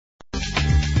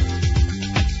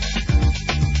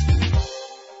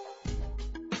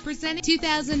Presenting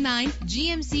 2009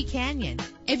 GMC Canyon.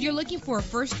 If you're looking for a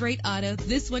first-rate auto,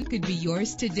 this one could be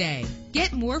yours today.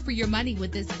 Get more for your money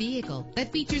with this vehicle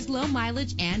that features low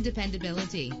mileage and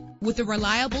dependability. With a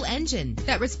reliable engine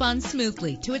that responds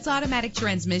smoothly to its automatic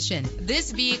transmission,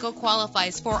 this vehicle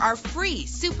qualifies for our free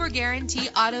Super Guarantee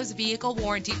Autos Vehicle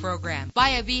Warranty Program. Buy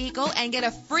a vehicle and get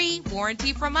a free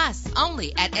warranty from us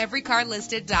only at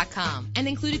everycarlisted.com. An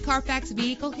included Carfax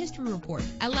Vehicle History Report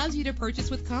allows you to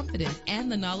purchase with confidence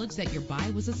and the knowledge that your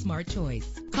buy was a smart choice.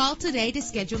 Call today to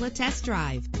schedule a test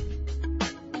drive.